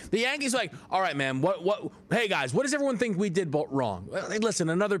about it. The Yankees like, all right, man, hey, guys, what does everyone think we did wrong? Well, hey, listen,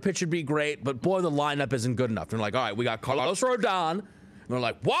 another pitch would be great, but, boy, the lineup isn't good enough. They're like, all right, we got Carlos Rodon. And they're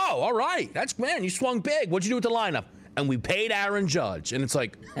like, whoa, all right, man, you swung big. What'd you do with the lineup? And we paid Aaron Judge. And it's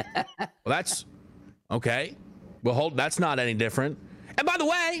like, well, that's okay. Well, that's not any different. And, by the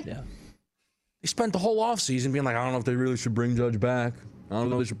way, they spent the whole offseason being like, I don't know if they really should bring Judge back. I don't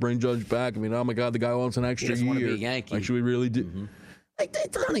know if they should bring Judge back. I mean, oh, my God, the guy wants an extra year. Want to be a Yankee. Like, should we really do? Mm-hmm. Like,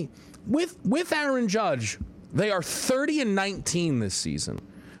 Donnie, with Aaron Judge, they are 30-19 this season.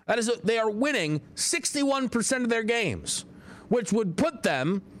 That is, they are winning 61% of their games, which would put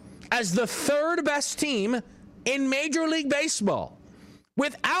them as the third best team in Major League Baseball.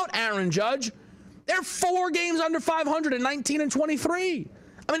 Without Aaron Judge, they're 4 games under 500 at 19-23.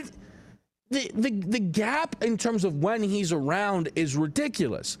 I mean, the gap in terms of when he's around is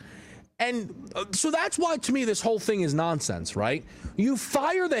ridiculous. And so that's why, to me, this whole thing is nonsense, right? You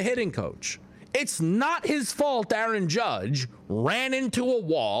fire the hitting coach. It's not his fault Aaron Judge ran into a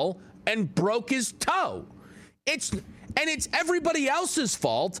wall and broke his toe. It's everybody else's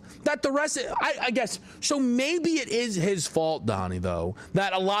fault that the rest, I guess. So maybe it is his fault, Donnie, though,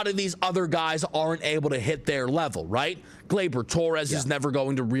 that a lot of these other guys aren't able to hit their level, right? Gleyber Torres is never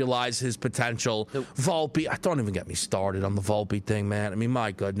going to realize his potential. Volpe, don't even get me started on the Volpe thing, man. I mean,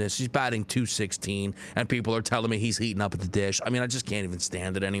 my goodness, he's batting .216, and people are telling me he's heating up at the dish. I mean, I just can't even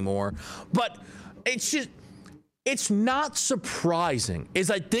stand it anymore. But it's not surprising,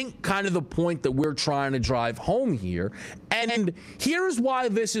 is I think kind of the point that we're trying to drive home here. And here's why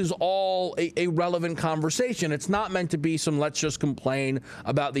this is all a relevant conversation. It's not meant to be some let's just complain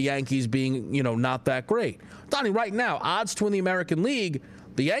about the Yankees being, not that great. Donnie, right now, odds to win the American League,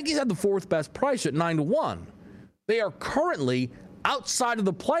 the Yankees had the 4th best price at 9-1. They are currently outside of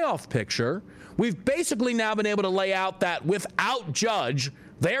the playoff picture. We've basically now been able to lay out that without Judge,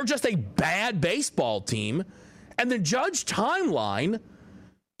 they're just a bad baseball team. And the Judge timeline,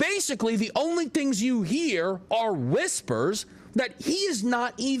 basically the only things you hear are whispers that he is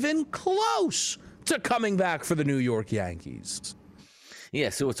not even close to coming back for the New York Yankees. Yeah,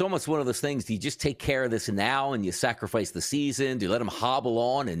 so it's almost one of those things. Do you just take care of this now and you sacrifice the season? Do you let them hobble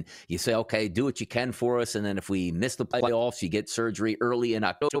on and you say, okay, do what you can for us, and then if we miss the playoffs, you get surgery early in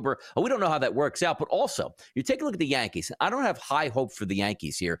October? We don't know how that works out, but also, you take a look at the Yankees. I don't have high hope for the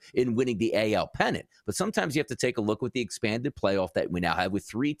Yankees here in winning the AL pennant, but sometimes you have to take a look with the expanded playoff that we now have with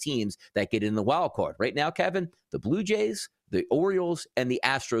 3 teams that get in the wild card. Right now, Kevin, the Blue Jays, the Orioles, and the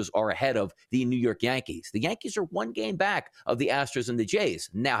Astros are ahead of the New York Yankees. The Yankees are 1 game back of the Astros and the Jays.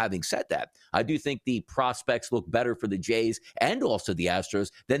 Now, having said that, I do think the prospects look better for the Jays and also the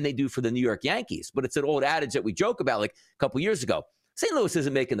Astros than they do for the New York Yankees. But it's an old adage that we joke about like a couple years ago. St. Louis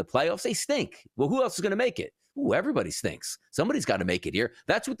isn't making the playoffs. They stink. Well, who else is going to make it? Ooh, everybody stinks. Somebody's got to make it here.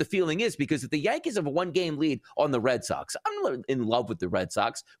 That's what the feeling is, because if the Yankees have a 1-game lead on the Red Sox, I'm not in love with the Red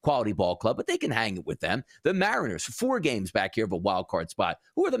Sox, quality ball club, but they can hang it with them. The Mariners, 4 games back here of a wild card spot.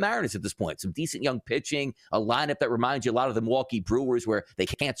 Who are the Mariners at this point? Some decent young pitching, a lineup that reminds you a lot of the Milwaukee Brewers where they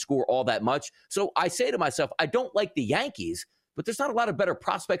can't score all that much. So I say to myself, I don't like the Yankees, but there's not a lot of better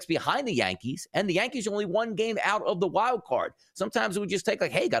prospects behind the Yankees, and the Yankees are only 1 game out of the wild card. Sometimes we just take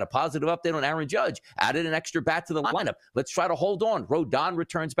like, hey, got a positive update on Aaron Judge, added an extra bat to the lineup. Let's try to hold on. Rodon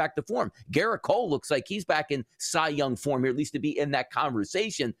returns back to form. Garrett Cole looks like he's back in Cy Young form here, at least to be in that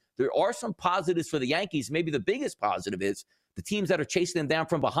conversation. There are some positives for the Yankees. Maybe the biggest positive is the teams that are chasing them down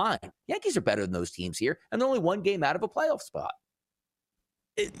from behind. Yankees are better than those teams here, and they're only 1 game out of a playoff spot.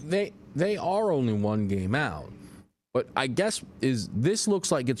 They are only 1 game out. But I guess this looks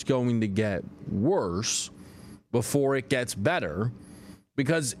like it's going to get worse before it gets better,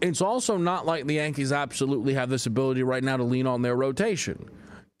 because it's also not like the Yankees absolutely have this ability right now to lean on their rotation.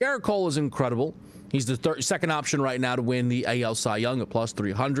 Garrett Cole is incredible. He's the second option right now to win the AL Cy Young at plus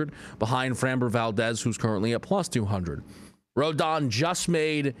 300, behind Framber Valdez, who's currently at plus 200. Rodon just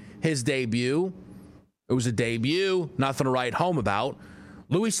made his debut. It was a debut, nothing to write home about.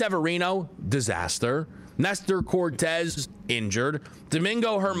 Luis Severino, disaster. Nestor Cortez, injured.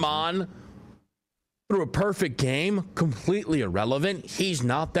 Domingo Germán threw a perfect game, completely irrelevant. He's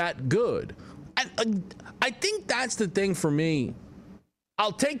not that good. I think that's the thing for me.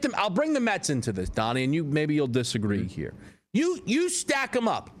 I'll bring the Mets into this, Donnie, and maybe you'll disagree here. You stack them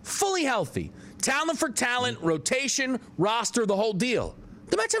up, fully healthy, talent for talent, rotation, roster, the whole deal.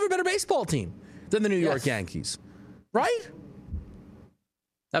 The Mets have a better baseball team than the New York Yankees, right?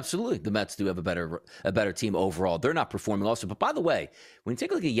 Absolutely. The Mets do have a better team overall. They're not performing also. But by the way, when you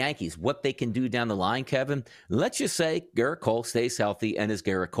take a look at Yankees, what they can do down the line, Kevin, let's just say Garrett Cole stays healthy and is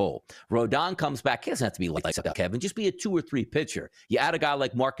Garrett Cole. Rodon comes back. He doesn't have to be lights out, Kevin. Just be a 2 or 3 pitcher. You add a guy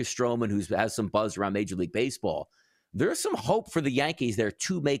like Marcus Stroman, who has some buzz around Major League Baseball. There's some hope for the Yankees there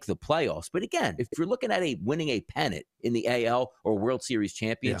to make the playoffs. But again, if you're looking at winning a pennant in the AL or World Series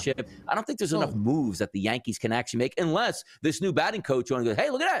championship, I don't think there's enough moves that the Yankees can actually make unless this new batting coach goes, hey,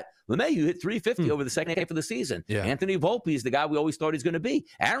 look at that. LeMahieu hit 350 over the second half of the season. Yeah. Anthony Volpe is the guy we always thought he's going to be.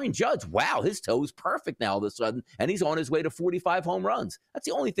 Aaron Judge, wow, his toe's perfect now all of a sudden, and he's on his way to 45 home runs. That's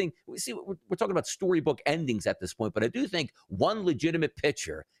the only thing. We see, we're talking about storybook endings at this point, but I do think one legitimate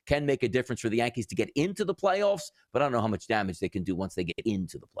pitcher can make a difference for the Yankees to get into the playoffs, but I don't know how much damage they can do once they get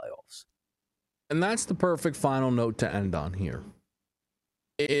into the playoffs. And that's the perfect final note to end on here.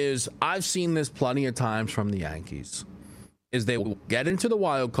 I've seen this plenty of times from the Yankees. They will get into the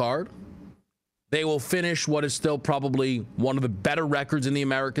wild card. They will finish what is still probably one of the better records in the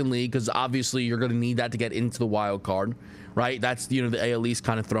American League, because obviously you're going to need that to get into the wild card, right? That's, the AL East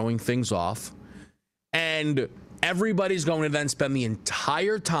kind of throwing things off. And everybody's going to then spend the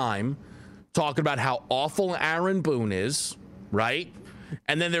entire time talking about how awful Aaron Boone is, right?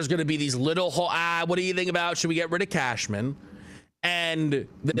 And then there's going to be these little, what do you think about, should we get rid of Cashman? And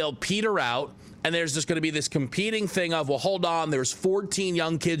they'll peter out. And there's just going to be this competing thing of, well, hold on, there's 14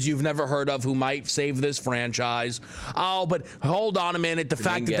 young kids you've never heard of who might save this franchise. Oh, but hold on a minute. The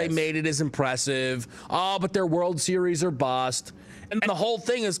fact that they made it is impressive. Oh, but their World Series are bust. And the whole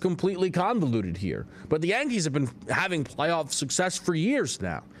thing is completely convoluted here. But the Yankees have been having playoff success for years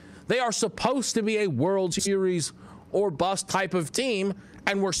now. They are supposed to be a World Series or bust type of team.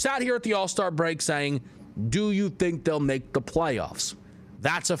 And we're sat here at the All-Star break saying, do you think they'll make the playoffs?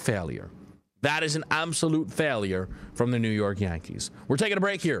 That's a failure. That is an absolute failure from the New York Yankees. We're taking a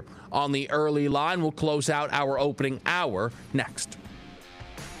break here on the early line. We'll close out our opening hour next.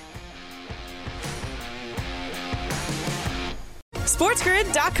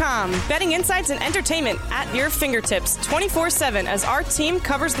 SportsGrid.com. Betting insights and entertainment at your fingertips 24/7 as our team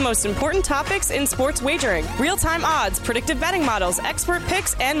covers the most important topics in sports wagering. Real-time odds, predictive betting models, expert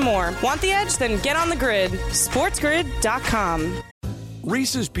picks, and more. Want the edge? Then get on the grid. SportsGrid.com.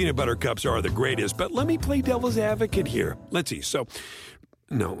 Reese's peanut butter cups are the greatest, but let me play devil's advocate here. Let's see. So,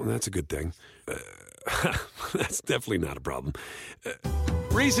 no, that's a good thing. That's definitely not a problem.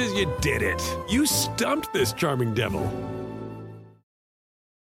 Reese's, you did it. You stumped this charming devil.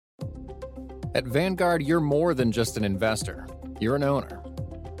 At Vanguard, you're more than just an investor. You're an owner.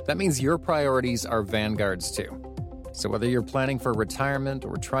 That means your priorities are Vanguard's too. So whether you're planning for retirement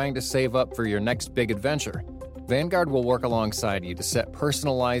or trying to save up for your next big adventure, Vanguard will work alongside you to set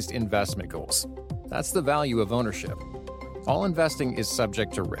personalized investment goals. That's the value of ownership. All investing is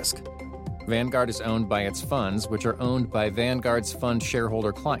subject to risk. Vanguard is owned by its funds, which are owned by Vanguard's fund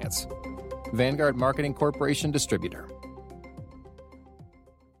shareholder clients. Vanguard Marketing Corporation Distributor.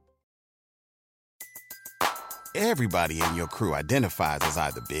 Everybody in your crew identifies as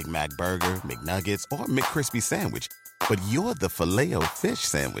either Big Mac Burger, McNuggets, or McCrispy Sandwich. But you're the Filet-O-Fish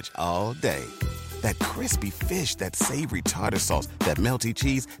Sandwich all day. That crispy fish, that savory tartar sauce, that melty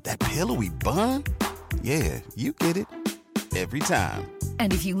cheese, that pillowy bun. Yeah, you get it. Every time.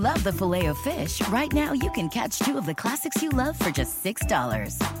 And if you love the Filet-O-Fish, right now you can catch 2 of the classics you love for just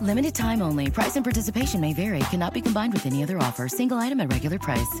 $6. Limited time only. Price and participation may vary. Cannot be combined with any other offer. Single item at regular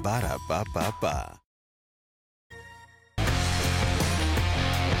price. Ba-da-ba-ba-ba.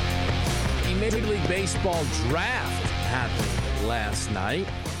 The Major League Baseball draft happened last night.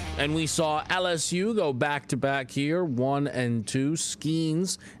 And we saw LSU go back-to-back here, 1 and 2,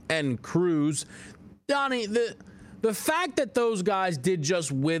 Skeens and Cruz. Donnie, the fact that those guys did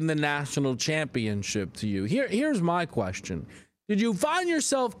just win the national championship to you, here's my question. Did you find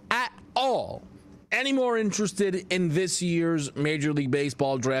yourself at all any more interested in this year's Major League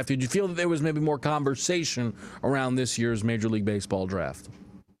Baseball draft? Did you feel that there was maybe more conversation around this year's Major League Baseball draft?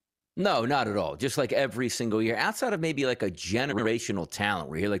 No, not at all. Just like every single year, outside of maybe like a generational talent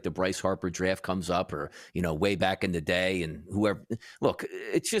where you hear like the Bryce Harper draft comes up or, way back in the day and whoever. Look,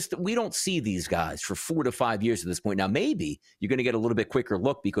 it's just we don't see these guys for 4 to 5 years at this point. Now, maybe you're going to get a little bit quicker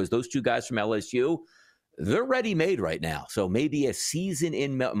look because those two guys from LSU, they're ready-made right now. So maybe a season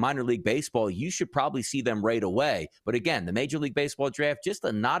in minor league baseball, you should probably see them right away. But again, the Major League Baseball draft, just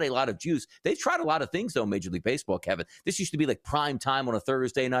not a lot of juice. They've tried a lot of things, though, Major League Baseball, Kevin. This used to be like prime time on a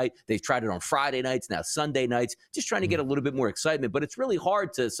Thursday night. They've tried it on Friday nights, now Sunday nights, just trying to get a little bit more excitement. But it's really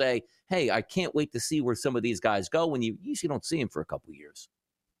hard to say, hey, I can't wait to see where some of these guys go when you usually don't see them for a couple of years.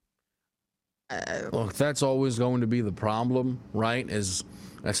 Look, that's always going to be the problem, right?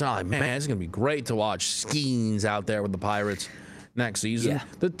 That's not like, man, it's going to be great to watch Skeens out there with the Pirates next season. Yeah.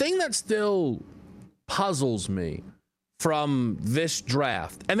 The thing that still puzzles me from this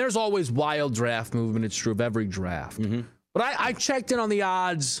draft, and there's always wild draft movement, it's true of every draft, but I checked in on the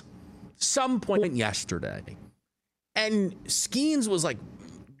odds some point yesterday, and Skeens was like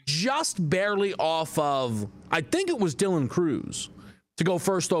just barely off of, I think it was Dylan Cruz to go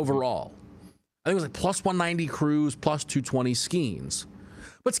first overall. I think it was like plus 190 Cruz, plus 220 Skeens.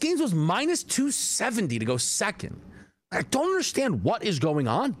 But Skeens was minus 270 to go second. I don't understand what is going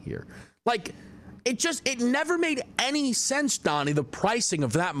on here. Like, it never made any sense, Donnie, the pricing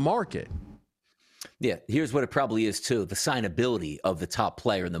of that market. Yeah, here's what it probably is, too. The signability of the top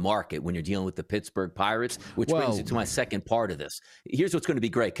player in the market when you're dealing with the Pittsburgh Pirates, which brings it to my second part of this. Here's what's going to be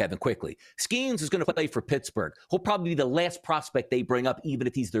great, Kevin, quickly. Skeens is going to play for Pittsburgh. He'll probably be the last prospect they bring up, even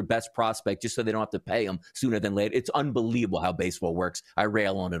if he's their best prospect, just so they don't have to pay him sooner than later. It's unbelievable how baseball works. I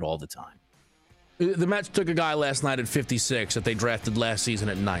rail on it all the time. The Mets took a guy last night at 56 that they drafted last season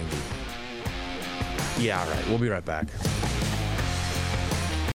at 90. Yeah, all right. We'll be right back.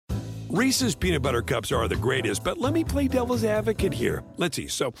 Reese's Peanut Butter Cups are the greatest, but let me play devil's advocate here. Let's see.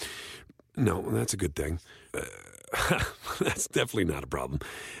 So, no, that's a good thing. That's definitely not a problem.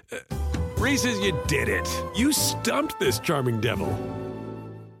 Reese's, you did it. You stumped this charming devil.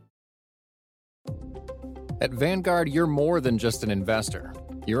 At Vanguard, you're more than just an investor.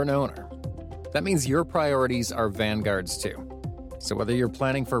 You're an owner. That means your priorities are Vanguard's too. So whether you're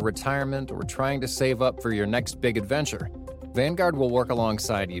planning for retirement or trying to save up for your next big adventure, Vanguard will work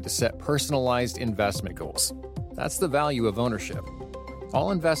alongside you to set personalized investment goals. That's the value of ownership.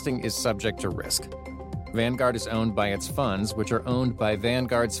 All investing is subject to risk. Vanguard is owned by its funds, which are owned by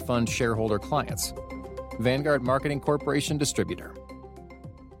Vanguard's fund shareholder clients. Vanguard Marketing Corporation Distributor.